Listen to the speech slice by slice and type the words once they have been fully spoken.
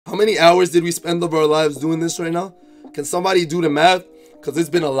How many hours did we spend of our lives doing this right now? Can somebody do the math? Because it's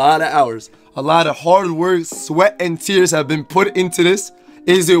been a lot of hours. A lot of hard work, sweat, and tears have been put into this.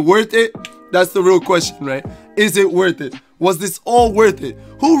 Is it worth it? That's the real question, right? Is it worth it? Was this all worth it?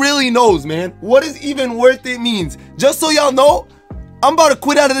 Who really knows, man? What does even worth it means? Just so y'all know, I'm about to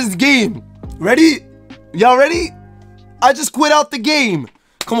quit out of this game. Ready? Y'all ready? I just quit out the game.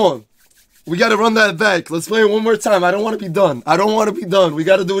 Come on. We got to run that back. Let's play it one more time. I don't want to be done. I don't want to be done. We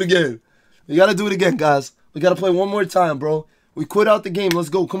got to do it again. We got to do it again, guys. We got to play one more time, bro. We quit out the game. Let's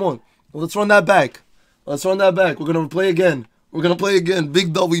go. Come on. Let's run that back. Let's run that back. We're going to play again. We're going to play again.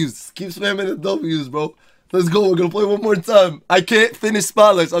 Big W's. Keep spamming the W's, bro. Let's go. We're going to play one more time. I can't finish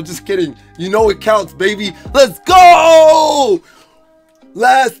spotless. I'm just kidding. You know it counts, baby. Let's go!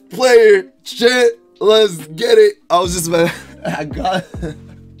 Last player. Shit. Let's get it. I was just, man. I got it.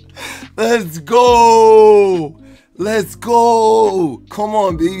 Let's go. Let's go. Come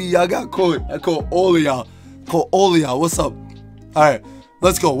on, baby. I got code. I call all of y'all. Call all of y'all. What's up? All right.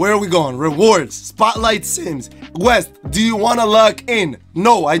 Let's go. Where are we going? Rewards. Spotlight Sims. West, do you want to lock in?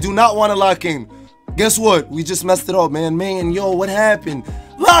 No, I do not want to lock in. Guess what? We just messed it up, man. Man, yo, what happened?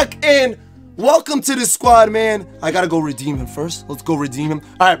 Lock in. Welcome to the squad, man. I got to go redeem him first. Let's go redeem him.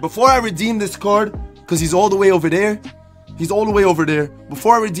 All right. Before I redeem this card, because he's all the way over there. He's all the way over there.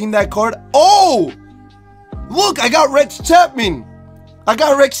 Before I redeem that card. Oh! Look, I got Rex Chapman. I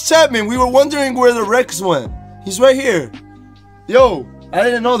got Rex Chapman. We were wondering where the Rex went. He's right here. Yo, I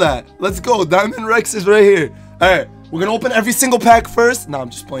didn't know that. Let's go. Diamond Rex is right here. Alright, we're gonna open every single pack first. Nah,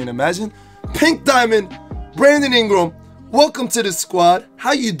 I'm just playing. Imagine. Pink Diamond. Brandon Ingram. Welcome to the squad.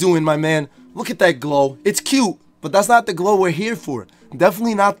 How you doing, my man? Look at that glow. It's cute, but that's not the glow we're here for.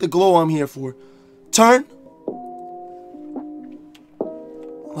 Definitely not the glow I'm here for. Turn.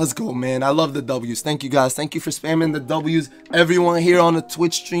 Let's go, man. I love the W's. Thank you, guys. Thank you for spamming the W's. Everyone here on the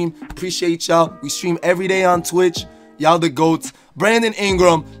Twitch stream. Appreciate y'all. We stream every day on Twitch. Y'all the GOATs. Brandon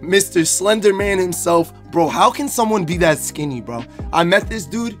Ingram, Mr. Slender Man himself. Bro, how can someone be that skinny, bro? I met this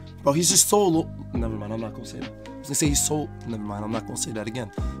dude. Bro, he's just so low. Never mind. I'm not going to say that. I was going to say he's so... Never mind. I'm not going to say that again.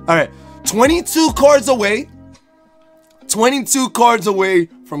 All right. 22 cards away. 22 cards away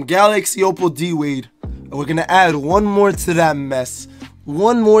from Galaxy Opal D-Wade. And we're going to add one more to that mess.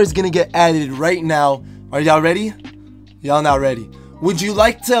 One more is going to get added right now. Are y'all ready? Y'all not ready. Would you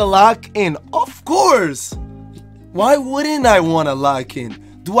like to lock in? Of course. Why wouldn't I want to lock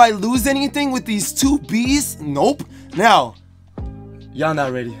in? Do I lose anything with these two Bs? Nope. Now, y'all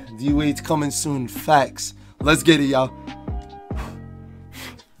not ready. D-Wade's coming soon. Facts. Let's get it, y'all.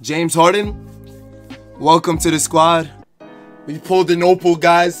 James Harden, welcome to the squad. We pulled an Opal,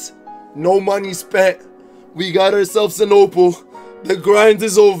 guys. No money spent. We got ourselves an Opal. The grind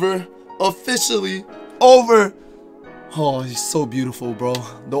is over. Officially over. Oh, he's so beautiful, bro.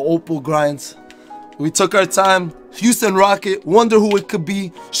 The Opal grinds. We took our time. Houston Rocket. Wonder who it could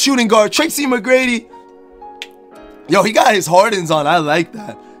be. Shooting guard. Tracy McGrady. Yo, he got his Hardens on. I like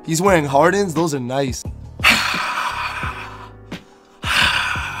that. He's wearing Hardens. Those are nice.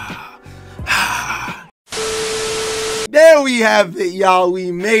 There we have it, y'all.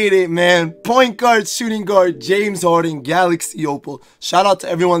 We made it, man. Point guard, shooting guard, James Harden, Galaxy Opal. Shout out to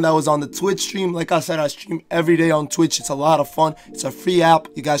everyone that was on the Twitch stream. Like I said, I stream every day on Twitch. It's a lot of fun. It's a free app.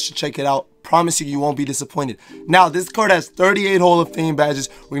 You guys should check it out. Promise you, you won't be disappointed. Now, this card has 38 Hall of Fame badges.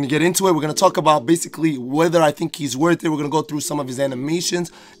 We're going to get into it. We're going to talk about basically whether I think he's worth it. We're going to go through some of his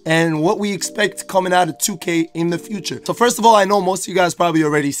animations and what we expect coming out of 2K in the future. So first of all, I know most of you guys probably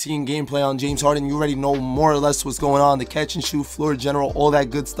already seen gameplay on James Harden. You already know more or less what's going on. The catch and shoot, floor general, all that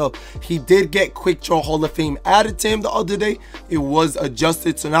good stuff. He did get Quick Draw Hall of Fame added to him the other day. It was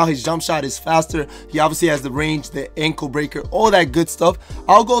adjusted, so now his jump shot is faster. He obviously has the range, the ankle breaker, all that good stuff.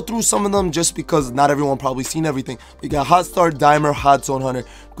 I'll go through some of them just because not everyone probably seen everything. We got Hot Start, Dimer, Hot Zone Hunter,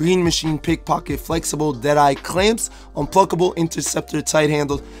 Green Machine, Pickpocket, Flexible, Deadeye, Clamps, Unpluckable, Interceptor, Tight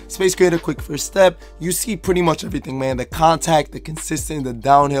Handles, Space Creator, Quick First Step. You see pretty much everything, man. The contact, the consistent, the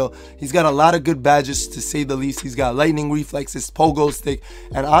downhill. He's got a lot of good badges, to say the least. He's got Lightning Reflexes, Pogo Stick,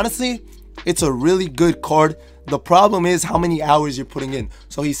 and honestly, it's a really good card. The problem is how many hours you're putting in.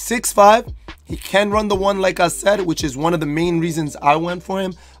 So he's 6'5". He can run the one, like I said, which is one of the main reasons I went for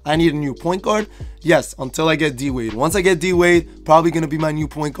him. I need a new point guard. Yes, until I get D-Wade. Once I get D-Wade, probably going to be my new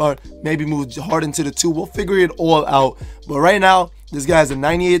point guard. Maybe move Harden to the 2. We'll figure it all out. But right now, this guy has a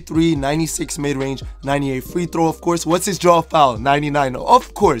 98 3, 96 mid-range, 98 free throw, of course. What's his draw foul? 99.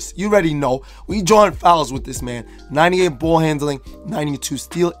 Of course, you already know. We drawing fouls with this man. 98 ball handling, 92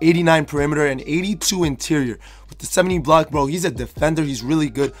 steal, 89 perimeter, and 82 interior. With the 70 block, bro. He's a defender. He's really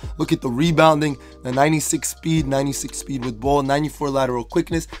good. Look at the rebounding, the 96 speed with ball, 94 lateral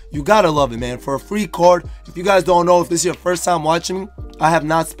quickness. You gotta love it, man. For a free card, if you guys don't know, if this is your first time watching me, I have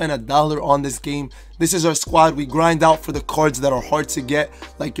not spent $1 on this game. This is our squad. We grind out for the cards that are hard to get,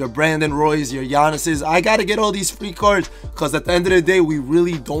 like your Brandon Roys, your Giannis's. I gotta get all these free cards because at the end of the day, we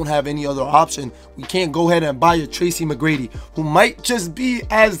really don't have any other option. We can't go ahead and buy a Tracy McGrady, who might just be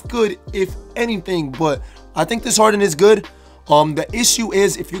as good, if anything, but I think this Harden is good. The issue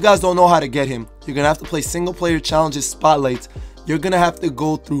is, if you guys don't know how to get him, you're gonna have to play single player challenges, spotlights. You're gonna have to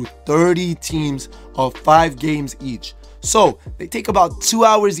go through 30 teams of 5 games each. So they take about 2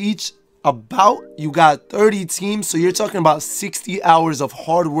 hours each. You got 30 teams, so you're talking about 60 hours of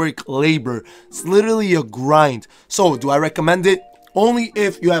hard work, labor. It's literally a grind. So do I recommend it? Only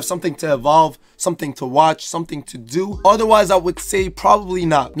if you have something to evolve, something to watch, something to do. Otherwise, I would say probably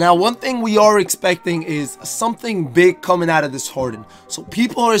not. Now, one thing we are expecting is something big coming out of this Harden. So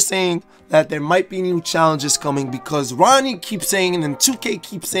people are saying that there might be new challenges coming because Ronnie keeps saying and 2K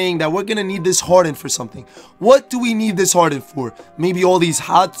keeps saying that we're gonna need this Harden for something. What do we need this Harden for? Maybe all these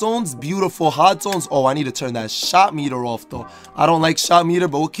hot zones, beautiful hot zones. Oh, I need to turn that shot meter off though. I don't like shot meter,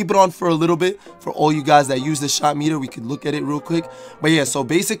 but we'll keep it on for a little bit. For all you guys that use the shot meter, we could look at it real quick. But yeah, so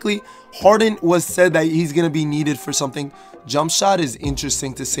basically Harden was said that he's gonna be needed for something. Jump shot is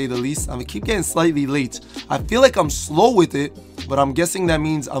interesting to say the least. I keep getting slightly late. I feel like I'm slow with it, but I'm guessing that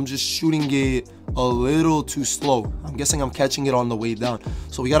means I'm just shooting it a little too slow. I'm guessing I'm catching it on the way down.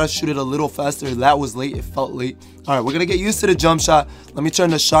 So we gotta shoot it a little faster. That was late. It felt late. All right, we're gonna get used to the jump shot. Let me turn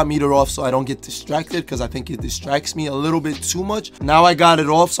the shot meter off so I don't get distracted, because I think it distracts me a little bit too much. Now I got it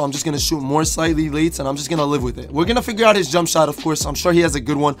off, so I'm just gonna shoot more slightly late, and I'm just gonna live with it. We're gonna figure out his jump shot, of course. I'm sure he has a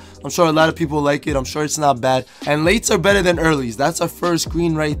good one. I'm sure a lot of people like it. I'm sure it's not bad. And lates are better than earlies. That's our first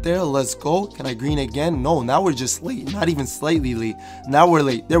green right there. Let's go. Can I green again? No, now we're just late. Not even slightly late. Now we're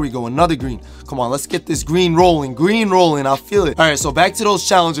late. There we go. Another green. Come on, let's get this green rolling. Green rolling. I feel it. All right, so back to those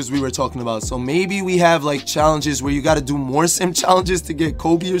challenges we were talking about. So maybe we have like challenges where you got to do more sim challenges to get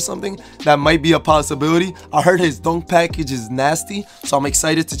Kobe or something. That might be a possibility. I heard his dunk package is nasty, so I'm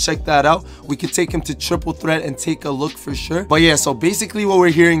excited to check that out. We could take him to triple threat and take a look for sure. But yeah, so basically what we're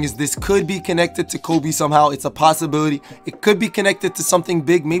hearing is this could be connected to Kobe somehow. It's a possibility. It could be connected to something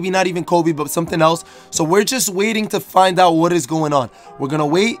big, maybe not even Kobe, but something else. So we're just waiting to find out what is going on. We're gonna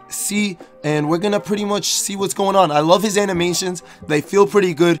wait, see, and we're gonna pretty much see what's going on. I love his animations. They feel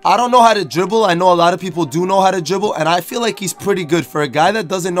pretty good. I don't know how to dribble. I know a lot of people do know how to dribble, and I feel like he's pretty good. For a guy that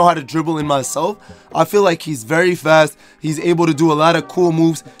doesn't know how to dribble in myself, I feel like he's very fast. He's able to do a lot of cool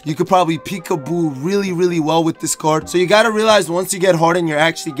moves. You could probably peekaboo really, really well with this card. So you gotta realize once you get Harden, you're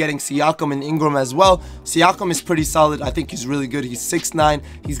actually getting Siakam and Ingram as well. Siakam is pretty solid. I think he's really good. He's 6'9".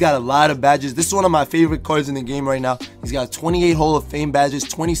 He's got a lot of badges. This is one of my favorite cards in the game right now. He's got 28 Hall of Fame badges,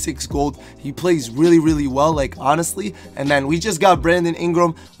 26 gold. He plays really, really well, like honestly. And then we just got Brandon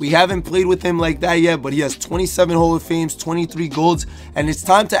Ingram. We haven't played with him like that yet, but he has 27 Hall of Fames, 23 golds, and it's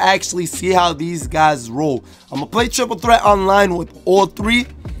time to actually see how these guys roll. I'm gonna play triple threat online with all three,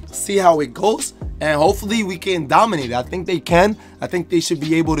 see how it goes, and hopefully we can dominate. I think they can. I think they should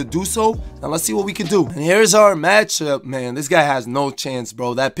be able to do so, and let's see what we can do. And here's our matchup. Man, this guy has no chance,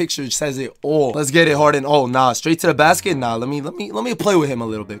 bro. That picture says it all. Let's get it, Harden. Oh, nah, straight to the basket. Nah, let me play with him a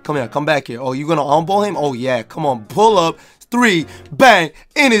little bit. Come here, come back here. Oh, you gonna on-ball him? Oh yeah, come on, pull up. 3, bang,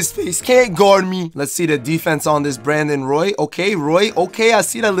 in his face, can't guard me. Let's see the defense on this Brandon Roy. Okay, Roy, okay, I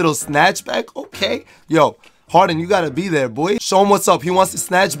see that little snatch back. Okay, yo, Harden, you gotta be there, boy. Show him what's up. He wants to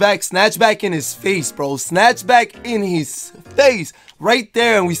snatch back in his face, bro. Snatch back in his face. Right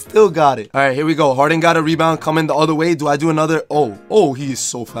there, and we still got it. All right, here we go. Harden got a rebound coming the other way. Do I do another? Oh, he is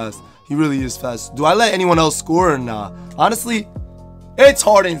so fast. He really is fast. Do I let anyone else score or nah? Honestly, it's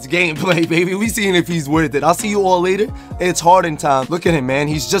Harden's gameplay, baby. We seeing if he's worth it. I'll see you all later. It's Harden time. Look at him, man.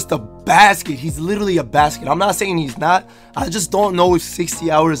 He's just a basket. He's literally a basket. I'm not saying he's not. I just don't know if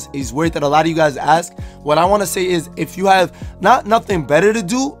 60 hours is worth it. A lot of you guys ask. What I want to say is, if you have nothing better to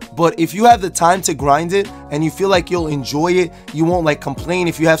do, but if you have the time to grind it and you feel like you'll enjoy it, you won't like complain.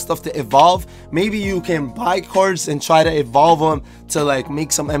 If you have stuff to evolve, maybe you can buy cards and try to evolve them to like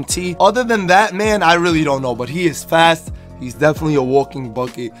make some MT. Other than that, man, I really don't know. But he is fast. He's definitely a walking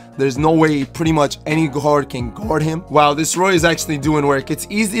bucket. There's no way pretty much any guard can guard him. Wow, this Roy is actually doing work. It's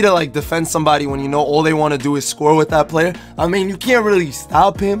easy to like defend somebody when you know all they want to do is score with that player. I mean, you can't really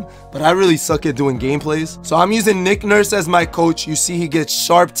stop him, but I really suck at doing gameplays. So I'm using Nick Nurse as my coach. You see he gets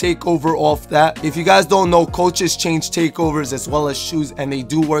sharp takeover off that. If you guys don't know, coaches change takeovers as well as shoes, and they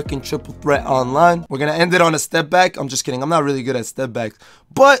do work in triple threat online. We're gonna end it on a step back. I'm just kidding. I'm not really good at step backs,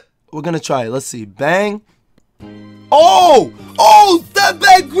 but we're gonna try it. Let's see. Bang. Oh! Oh! Step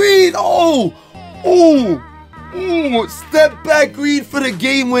back green! Oh! Oh! Oh! Step back green for the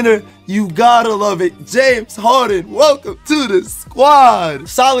game winner. You gotta love it. James Harden, welcome to the squad.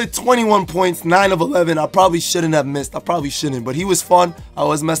 Solid 21 points, 9 of 11. I probably shouldn't have missed. I probably shouldn't, but he was fun. I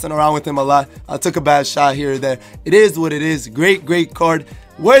was messing around with him a lot. I took a bad shot here or there. It is what it is. Great, great card.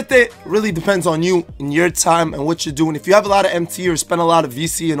 Worth it. Really depends on you and your time and what you're doing. If you have a lot of MT or spend a lot of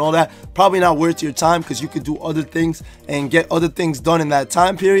VC and all that, probably not worth your time because you could do other things and get other things done in that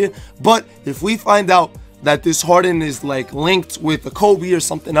time period. But if we find out that this Harden is like linked with a Kobe or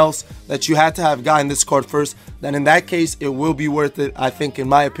something else, that you had to have gotten this card first, then in that case it will be worth it, I think, in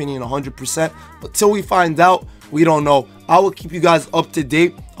my opinion, 100%. But till we find out, we don't know. I will keep you guys up to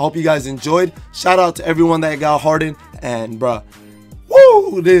date. I hope you guys enjoyed. Shout out to everyone that got Harden, and bruh,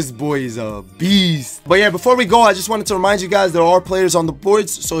 woo, this boy is a beast. But yeah, before we go, I just wanted to remind you guys there are players on the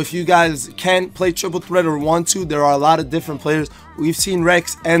boards. So if you guys can play triple threat or want to, there are a lot of different players. We've seen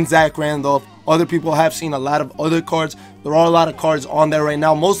Rex and Zach Randolph. Other people have seen a lot of other cards. There are a lot of cards on there right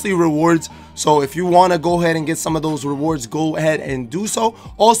now, mostly rewards. So if you want to go ahead and get some of those rewards, go ahead and do so.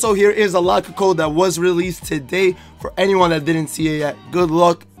 Also, here is a locker code that was released today for anyone that didn't see it yet. Good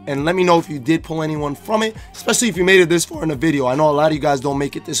luck. And let me know if you did pull anyone from it, especially if you made it this far in the video. I know a lot of you guys don't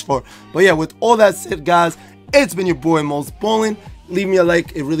make it this far. But yeah, with all that said, guys, it's been your boy Mosballin. Leave me a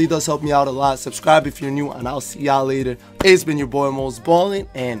like. It really does help me out a lot. Subscribe if you're new, and I'll see y'all later. It's been your boy Mosballin,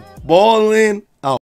 and ballin'.